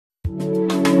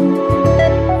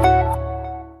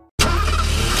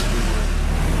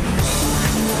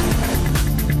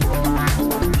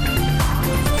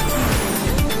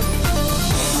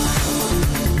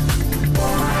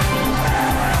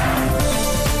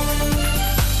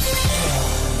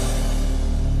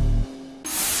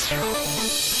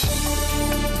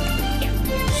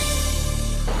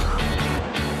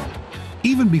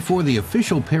Even before the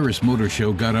official Paris Motor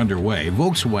Show got underway,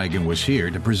 Volkswagen was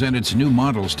here to present its new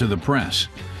models to the press.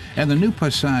 And the new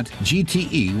Passat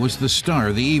GTE was the star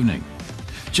of the evening.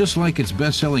 Just like its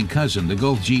best-selling cousin, the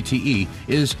Golf GTE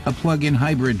is a plug-in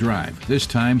hybrid drive, this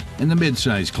time in the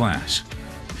midsize class.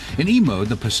 In E-mode,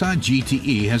 the Passat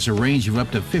GTE has a range of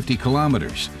up to 50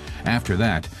 kilometers. After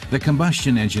that, the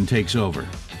combustion engine takes over.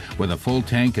 With a full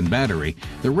tank and battery,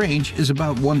 the range is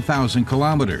about 1,000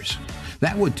 kilometers.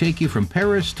 That would take you from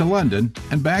Paris to London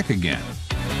and back again.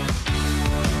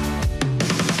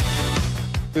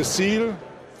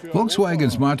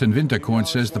 Volkswagen's Martin Winterkorn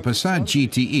says the Passat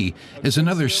GTE is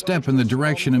another step in the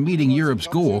direction of meeting Europe's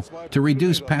goal to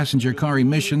reduce passenger car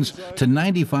emissions to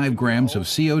 95 grams of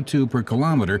CO2 per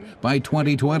kilometer by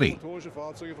 2020.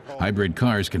 Hybrid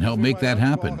cars can help make that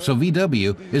happen, so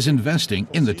VW is investing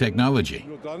in the technology.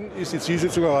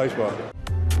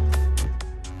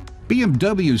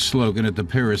 BMW's slogan at the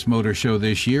Paris Motor Show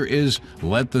this year is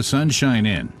 "Let the sunshine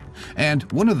in." And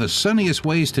one of the sunniest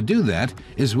ways to do that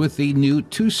is with the new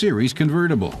 2 Series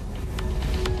convertible.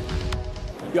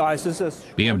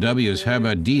 BMW's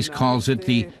Herbert Diess calls it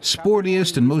the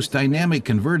sportiest and most dynamic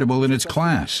convertible in its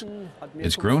class.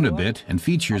 It's grown a bit and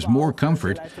features more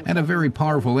comfort and a very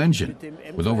powerful engine.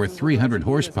 With over 300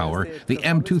 horsepower, the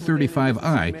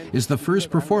M235i is the first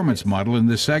performance model in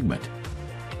this segment.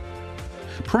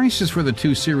 Prices for the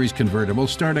 2 Series convertible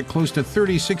start at close to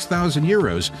 36,000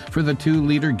 euros for the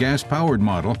 2-liter gas-powered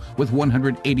model with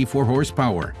 184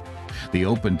 horsepower. The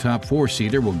open-top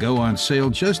 4-seater will go on sale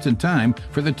just in time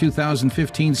for the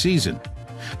 2015 season.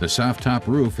 The soft-top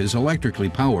roof is electrically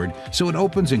powered, so it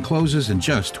opens and closes in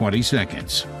just 20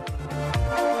 seconds.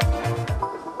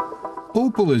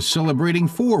 Opel is celebrating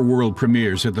 4 world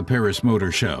premieres at the Paris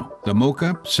Motor Show. The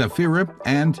Mocha, Zafira,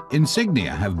 and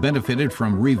Insignia have benefited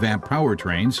from revamped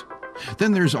powertrains.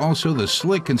 Then there's also the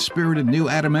slick and spirited new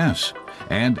Atom S,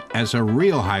 and as a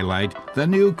real highlight, the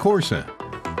new Corsa.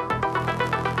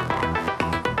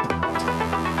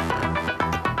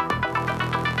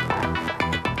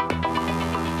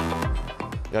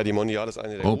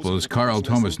 Opel's Karl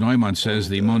Thomas Neumann says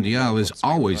the Mondial is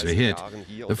always a hit.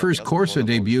 The first Corsa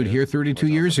debuted here 32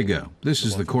 years ago. This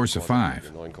is the Corsa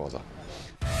 5.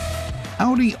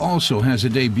 Audi also has a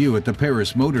debut at the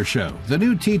Paris Motor Show, the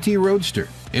new TT Roadster.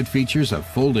 It features a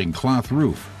folding cloth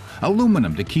roof,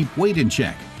 aluminum to keep weight in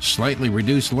check, slightly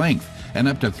reduced length, and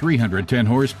up to 310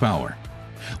 horsepower.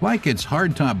 Like its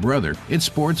hardtop brother, it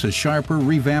sports a sharper,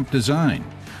 revamped design.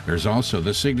 There's also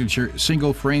the signature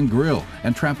single-frame grille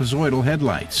and trapezoidal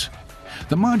headlights.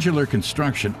 The modular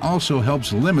construction also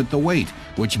helps limit the weight,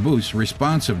 which boosts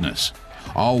responsiveness.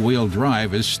 All-wheel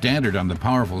drive is standard on the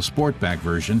powerful Sportback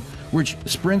version, which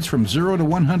sprints from 0 to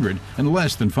 100 in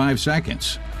less than 5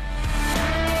 seconds.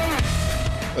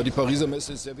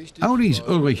 Audi's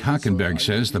Ulrich Hackenberg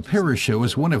says the Paris show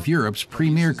is one of Europe's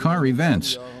premier car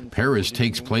events. Paris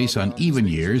takes place on even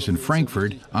years and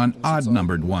Frankfurt on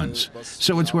odd-numbered ones.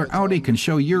 So it's where Audi can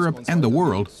show Europe and the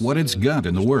world what it's got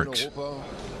in the works.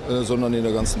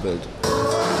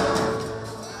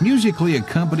 Musically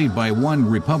accompanied by One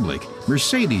Republic,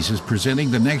 Mercedes is presenting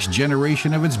the next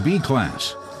generation of its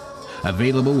B-Class.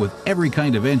 Available with every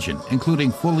kind of engine,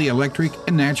 including fully electric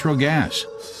and natural gas.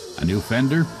 A new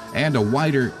fender and a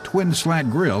wider twin-slat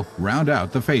grille round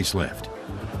out the facelift.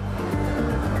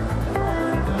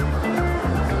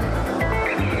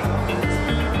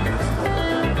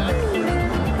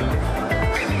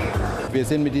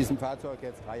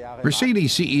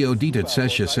 Mercedes CEO Dieter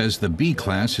Zetsche says the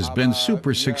B-Class has been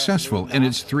super successful in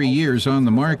its 3 years on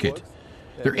the market.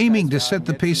 They're aiming to set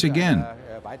the pace again.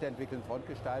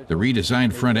 The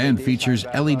redesigned front end features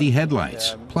LED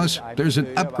headlights, plus there's an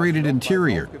upgraded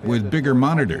interior with bigger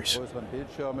monitors.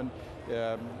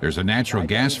 There's a natural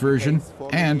gas version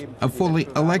and a fully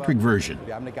electric version.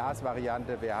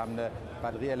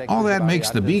 All that makes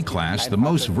the B-Class the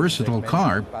most versatile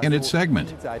car in its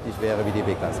segment.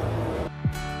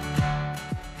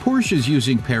 Porsche is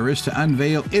using Paris to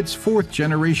unveil its 4th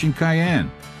generation Cayenne.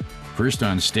 First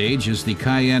on stage is the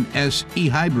Cayenne S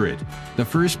e-Hybrid, the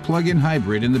first plug-in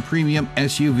hybrid in the premium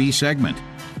SUV segment.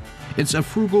 It's a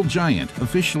frugal giant,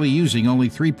 officially using only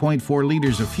 3.4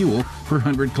 liters of fuel per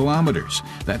 100 kilometers.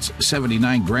 That's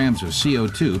 79 grams of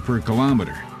CO2 per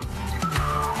kilometer.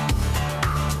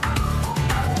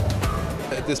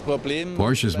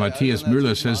 Porsche's Matthias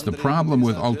Müller says the problem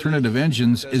with alternative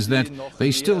engines is that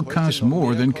they still cost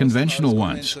more than conventional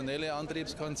ones.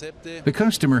 The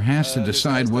customer has to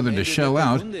decide whether to shell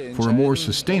out for a more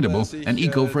sustainable and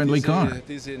eco-friendly car.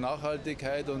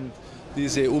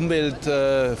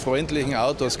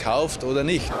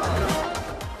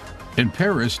 In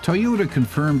Paris, Toyota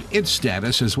confirmed its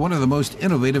status as one of the most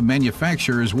innovative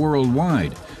manufacturers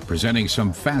worldwide, presenting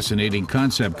some fascinating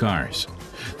concept cars.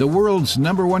 The world's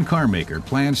 #1 car maker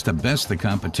plans to best the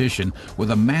competition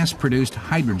with a mass-produced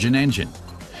hydrogen engine.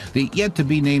 The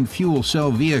yet-to-be-named fuel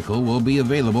cell vehicle will be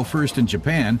available first in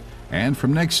Japan and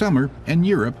from next summer in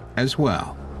Europe as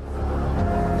well.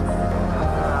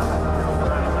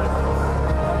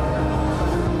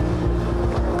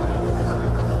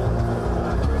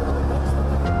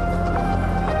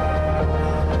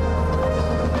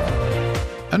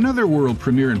 Another world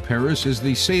premiere in Paris is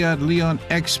the Seat Leon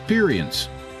Experience.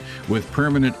 With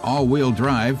permanent all-wheel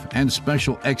drive and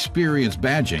special experience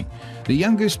badging, the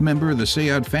youngest member of the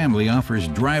Seat family offers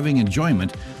driving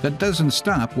enjoyment that doesn't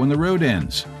stop when the road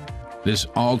ends. This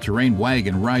all-terrain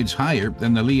wagon rides higher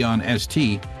than the Leon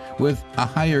ST, with a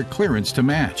higher clearance to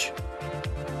match.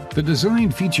 The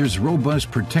design features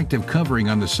robust protective covering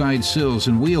on the side sills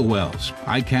and wheel wells.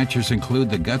 Eye-catchers include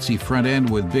the gutsy front end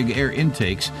with big air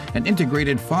intakes and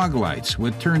integrated fog lights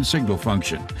with turn signal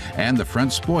function, and the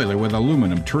front spoiler with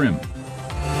aluminum trim.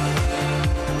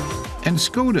 And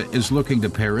Skoda is looking to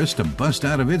Paris to bust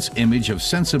out of its image of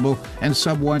sensible and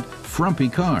somewhat frumpy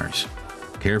cars.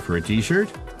 Care for a t-shirt?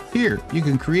 Here, you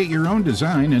can create your own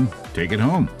design and take it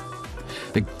home.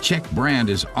 The Czech brand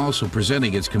is also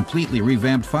presenting its completely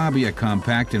revamped Fabia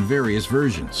compact in various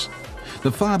versions.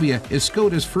 The Fabia is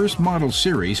Skoda's first model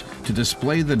series to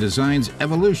display the design's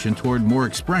evolution toward more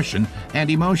expression and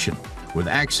emotion, with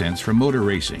accents from motor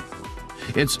racing.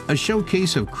 It's a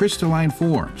showcase of crystalline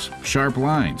forms, sharp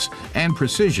lines, and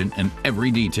precision in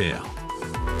every detail.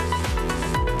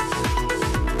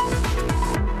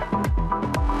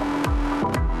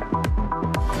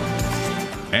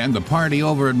 And the party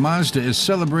over at Mazda is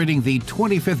celebrating the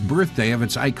 25th birthday of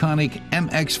its iconic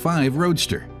MX-5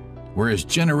 Roadster. Whereas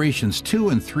generations 2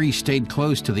 and 3 stayed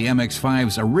close to the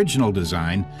MX-5's original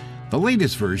design, the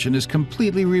latest version is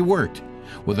completely reworked,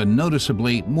 with a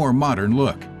noticeably more modern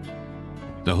look.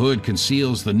 The hood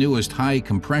conceals the newest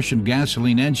high-compression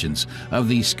gasoline engines of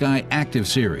the Sky Active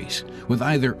series, with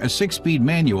either a 6-speed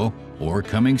manual or,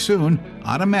 coming soon,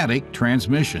 automatic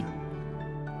transmission.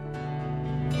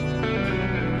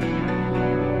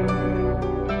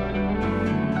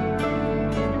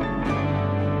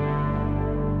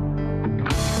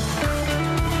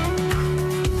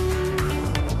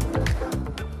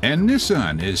 And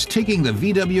Nissan is taking the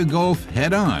VW Golf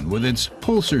head-on with its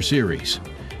Pulsar series.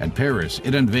 At Paris,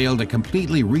 it unveiled a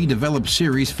completely redeveloped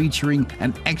series featuring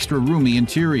an extra roomy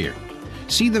interior.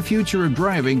 See the future of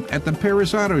driving at the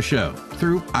Paris Auto Show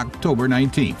through October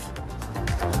 19th.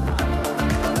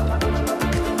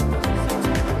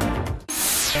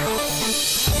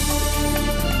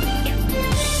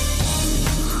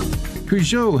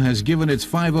 Peugeot has given its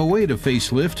 508 a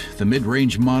facelift. The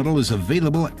mid-range model is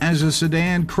available as a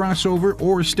sedan, crossover,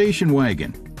 or station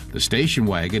wagon. The station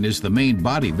wagon is the main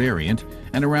body variant,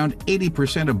 and around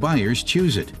 80% of buyers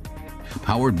choose it.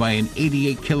 Powered by an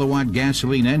 88-kilowatt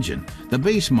gasoline engine, the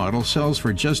base model sells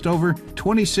for just over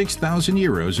 26,000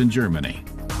 euros in Germany.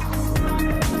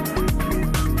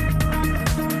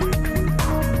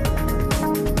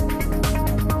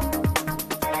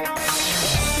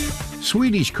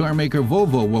 Swedish carmaker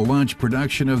Volvo will launch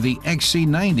production of the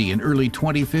XC90 in early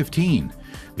 2015.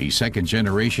 The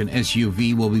second-generation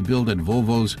SUV will be built at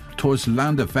Volvo's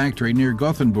Torslanda factory near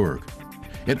Gothenburg.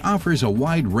 It offers a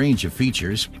wide range of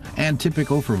features and,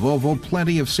 typical for Volvo,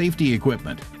 plenty of safety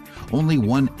equipment. Only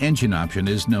one engine option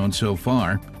is known so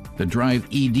far. The Drive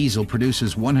E-Diesel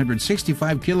produces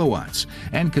 165 kilowatts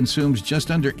and consumes just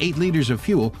under 8 liters of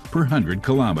fuel per 100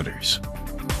 kilometers.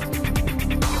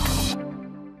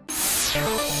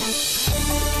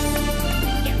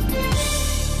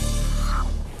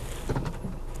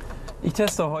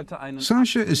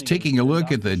 Sasha is taking a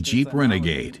look at the Jeep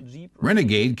Renegade.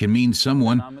 Renegade can mean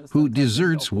someone who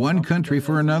deserts one country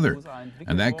for another,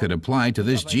 and that could apply to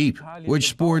this Jeep, which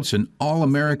sports an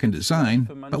all-American design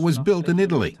but was built in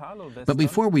Italy. But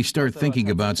before we start thinking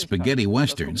about spaghetti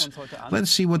westerns,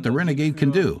 let's see what the Renegade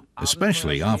can do,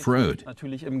 especially off-road.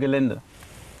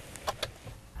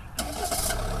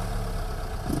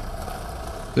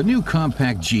 The new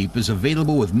compact Jeep is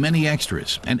available with many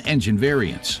extras and engine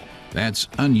variants. That's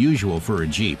unusual for a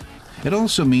Jeep. It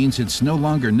also means it's no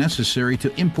longer necessary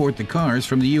to import the cars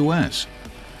from the U.S.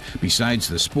 Besides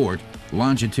the Sport,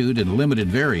 Longitude, and Limited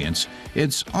variants,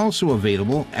 it's also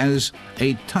available as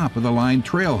a top-of-the-line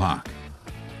Trailhawk.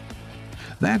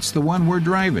 That's the one we're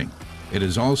driving. It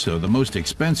is also the most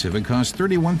expensive and costs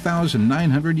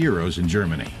 31,900 euros in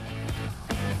Germany.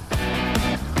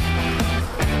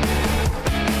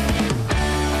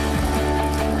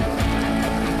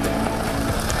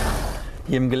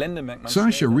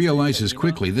 Sasha realizes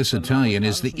quickly this Italian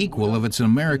is the equal of its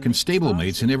American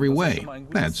stablemates in every way.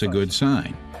 That's a good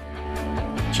sign.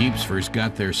 Jeeps first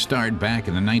got their start back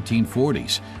in the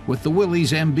 1940s with the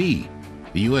Willys MB.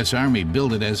 The U.S. Army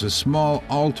built it as a small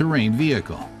all-terrain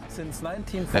vehicle.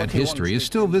 That history is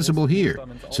still visible here,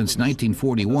 since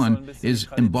 1941 is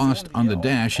embossed on the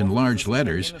dash in large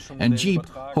letters, and Jeep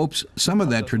hopes some of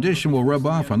that tradition will rub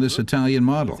off on this Italian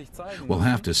model. We'll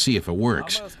have to see if it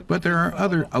works, but there are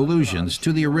other allusions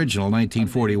to the original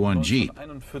 1941 Jeep.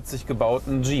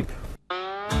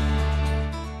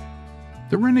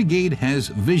 The Renegade has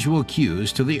visual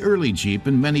cues to the early Jeep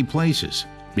in many places,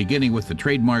 beginning with the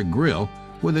trademark grille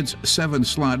with its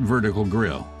 7-slot vertical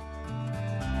grille.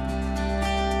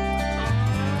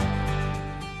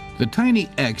 The tiny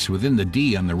X within the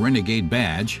D on the Renegade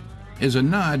badge is a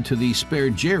nod to the spare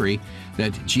Jerry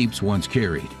that Jeeps once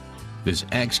carried. This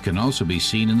X can also be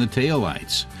seen in the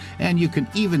taillights, and you can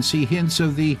even see hints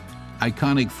of the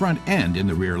iconic front end in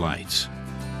the rear lights.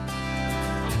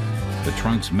 The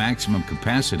trunk's maximum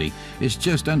capacity is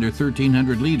just under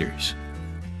 1,300 liters.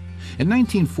 In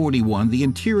 1941, the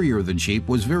interior of the Jeep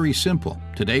was very simple.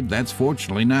 Today, that's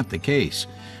fortunately not the case,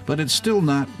 but it's still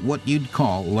not what you'd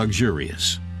call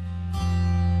luxurious.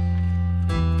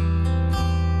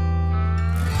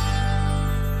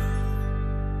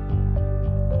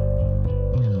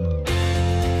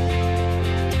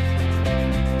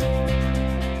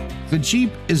 The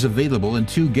Jeep is available in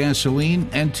 2 gasoline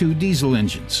and 2 diesel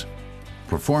engines.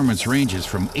 Performance ranges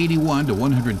from 81 to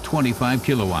 125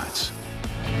 kilowatts.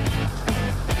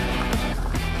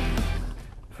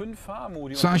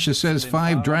 Sasha says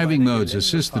 5 driving modes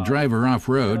assist the driver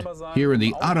off-road. Here in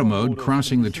the auto mode,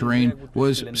 crossing the terrain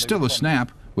was still a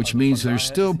snap, which means there's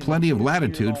still plenty of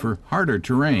latitude for harder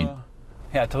terrain.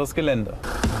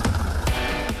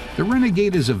 The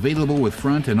Renegade is available with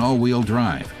front and all-wheel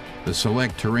drive. The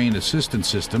Select Terrain Assistance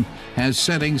System has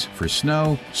settings for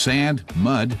snow, sand,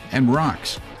 mud, and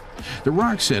rocks. The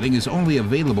rock setting is only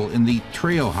available in the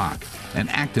Trail Hawk and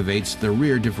activates the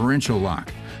rear differential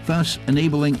lock, thus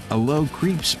enabling a low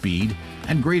creep speed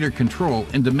and greater control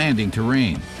in demanding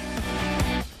terrain.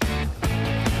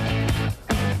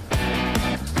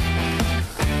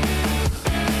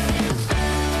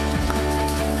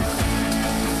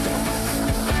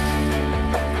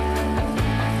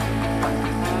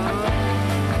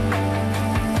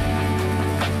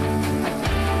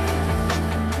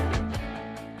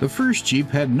 The first Jeep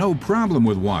had no problem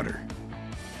with water.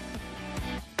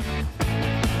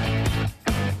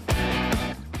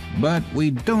 But we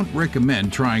don't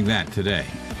recommend trying that today.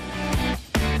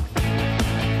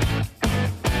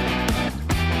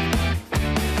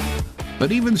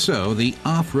 But even so, the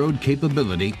off-road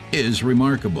capability is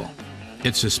remarkable.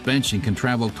 Its suspension can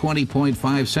travel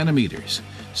 20.5 centimeters,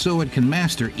 so it can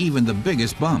master even the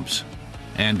biggest bumps.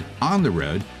 And on the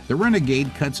road, the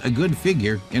Renegade cuts a good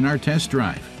figure in our test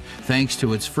drive, thanks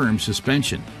to its firm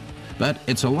suspension. But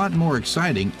it's a lot more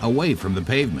exciting away from the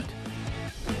pavement.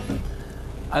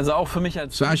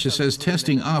 Sasha says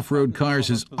testing off-road cars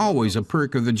is always a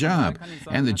perk of the job,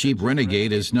 and the Jeep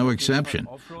Renegade is no exception.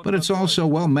 But it's also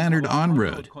well-mannered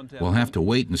on-road. We'll have to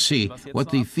wait and see what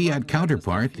the Fiat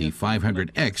counterpart, the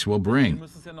 500X, will bring.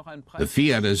 The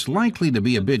Fiat is likely to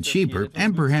be a bit cheaper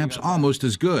and perhaps almost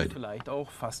as good.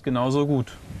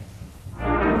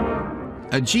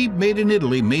 A Jeep made in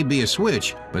Italy may be a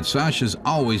switch, but Sasha's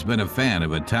always been a fan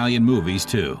of Italian movies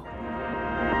too.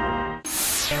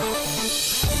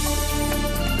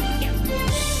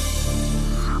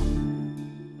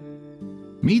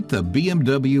 Meet the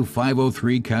BMW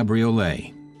 503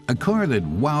 Cabriolet, a car that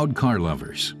wowed car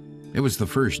lovers. It was the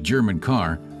first German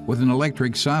car with an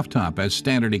electric soft top as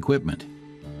standard equipment.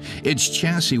 Its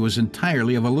chassis was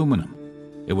entirely of aluminum.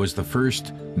 It was the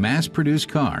first mass-produced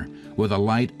car with a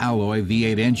light alloy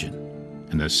V8 engine,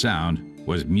 and the sound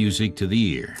was music to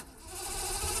the ear.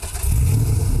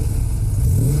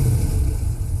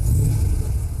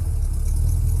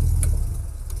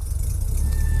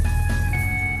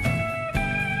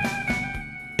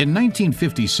 In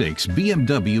 1956,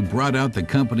 BMW brought out the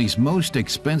company's most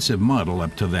expensive model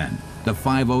up to then, the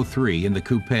 503 in the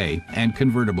coupe and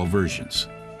convertible versions.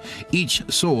 Each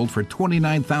sold for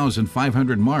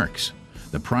 29,500 marks,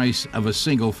 the price of a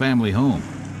single-family home.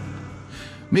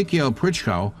 Mikhail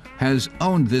Pritchkow has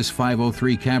owned this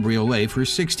 503 Cabriolet for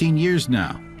 16 years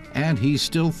now, and he's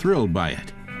still thrilled by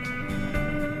it.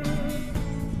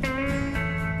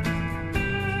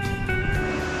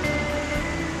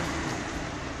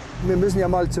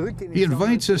 He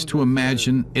invites us to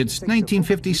imagine it's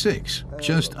 1956,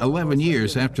 just 11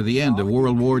 years after the end of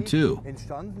World War II.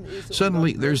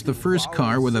 Suddenly, there's the first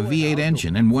car with a V8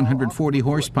 engine and 140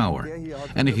 horsepower,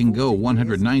 and it can go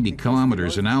 190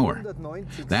 kilometers an hour.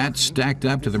 That's stacked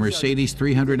up to the Mercedes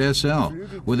 300 SL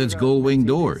with its gull-wing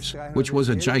doors, which was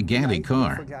a gigantic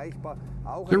car.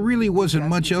 There really wasn't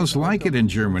much else like it in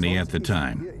Germany at the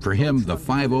time. For him, the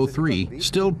 503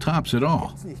 still tops it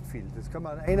all.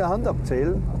 Eine Hand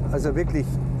abzählen, also wirklich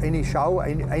eine Schau,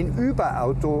 ein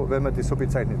Überauto, wenn man das so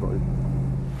bezeichnen will.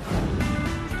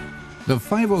 The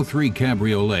 503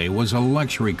 Cabriolet was a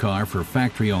luxury car for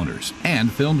factory owners and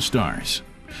film stars.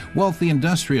 Wealthy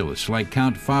industrialists like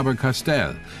Count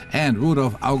Faber-Castell and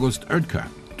Rudolf August Oetker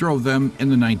drove them in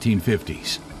the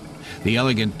 1950s. The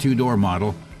elegant two-door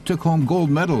model took home gold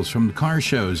medals from car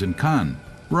shows in Cannes,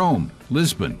 Rome,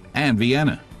 Lisbon, and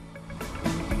Vienna.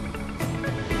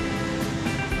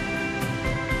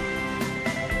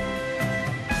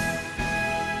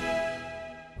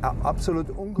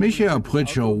 Michael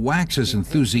Pritschel waxes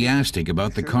enthusiastic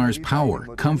about the car's power,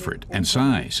 comfort, and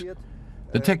size.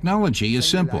 The technology is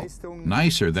simple,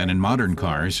 nicer than in modern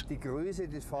cars.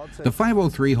 The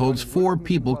 503 holds 4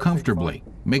 people comfortably,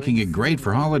 making it great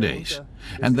for holidays.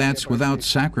 And that's without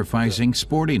sacrificing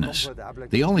sportiness.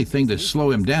 The only thing to slow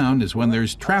him down is when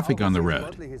there's traffic on the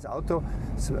road.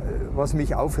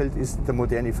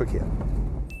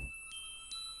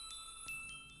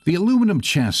 The aluminum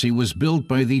chassis was built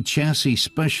by the chassis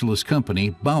specialist company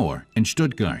Bauer in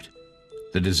Stuttgart.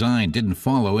 The design didn't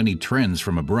follow any trends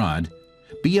from abroad.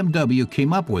 BMW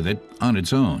came up with it on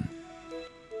its own.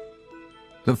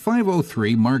 The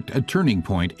 503 marked a turning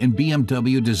point in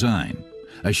BMW design,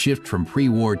 a shift from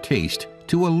pre-war taste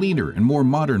to a leaner and more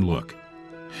modern look.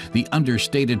 The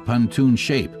understated pontoon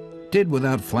shape did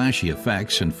without flashy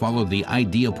effects and followed the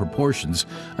ideal proportions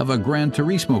of a Gran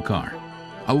Turismo car,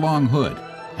 a long hood,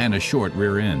 and a short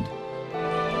rear end.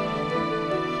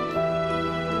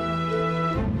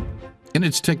 In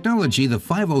its technology, the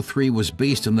 503 was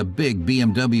based on the big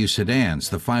BMW sedans,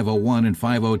 the 501 and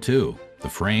 502. The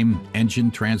frame,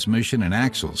 engine, transmission, and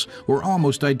axles were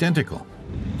almost identical.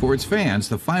 For its fans,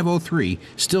 the 503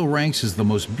 still ranks as the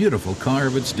most beautiful car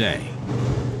of its day.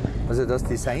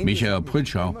 Michael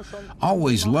Pritschel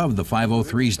always loved the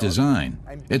 503's design.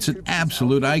 It's an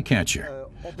absolute eye-catcher.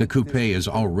 The coupe is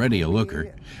already a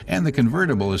looker, and the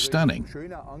convertible is stunning.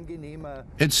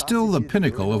 It's still the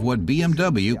pinnacle of what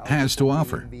BMW has to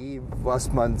offer.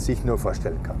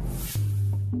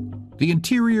 The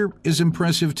interior is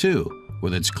impressive too,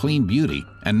 with its clean beauty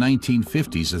and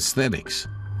 1950s aesthetics.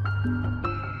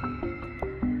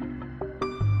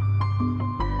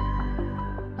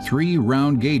 Three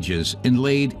round gauges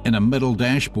inlaid in a metal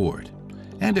dashboard,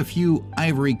 and a few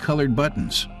ivory-colored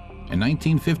buttons. In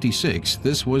 1956,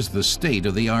 this was the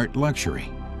state-of-the-art luxury.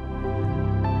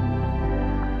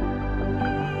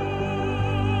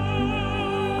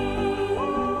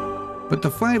 But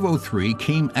the 503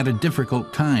 came at a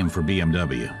difficult time for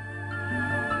BMW.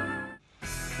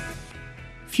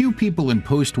 Few people in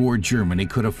post-war Germany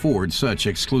could afford such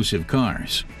exclusive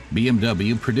cars.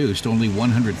 BMW produced only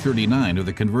 139 of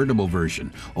the convertible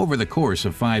version over the course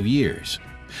of 5 years.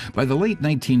 By the late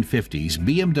 1950s,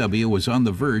 BMW was on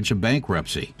the verge of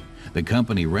bankruptcy. The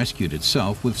company rescued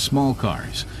itself with small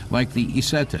cars, like the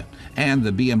Isetta and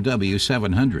the BMW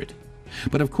 700.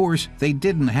 But of course, they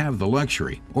didn't have the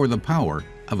luxury or the power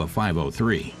of a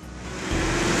 503.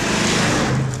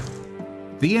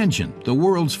 The engine, the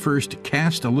world's first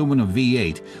cast aluminum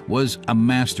V8, was a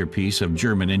masterpiece of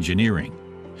German engineering.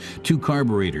 2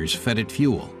 carburetors fed it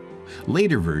fuel.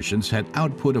 Later versions had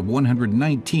output of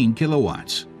 119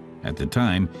 kilowatts. At the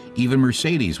time, even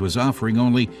Mercedes was offering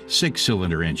only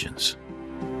 6-cylinder engines.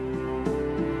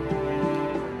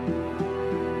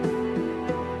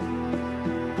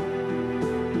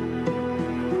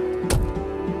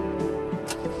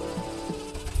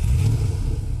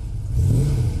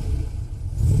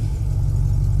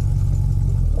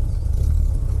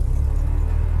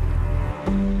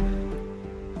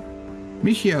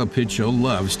 Michael Pritschel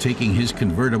loves taking his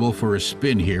convertible for a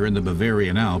spin here in the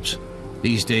Bavarian Alps.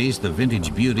 These days, the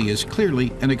vintage beauty is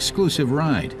clearly an exclusive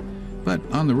ride, but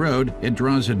on the road, it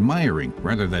draws admiring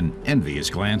rather than envious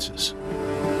glances.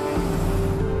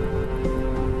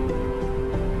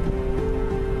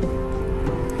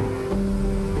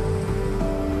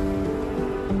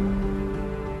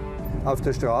 auf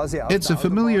der Straße. It's a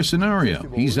familiar scenario.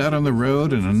 He's out on the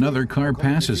road and another car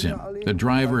passes him. The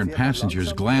driver and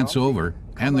passengers glance over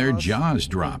and their jaws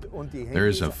drop.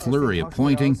 There's a flurry of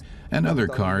pointing and other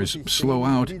cars slow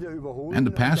out, and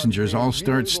the passengers all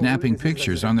start snapping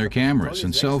pictures on their cameras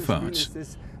and cell phones.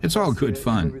 It's all good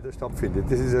fun.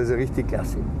 Das ist also richtig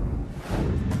klasse.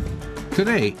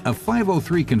 Today, a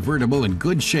 503 convertible in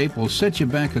good shape will set you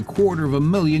back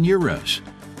 €250,000.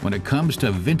 When it comes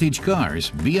to vintage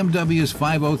cars, BMW's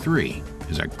 503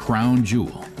 is a crown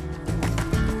jewel.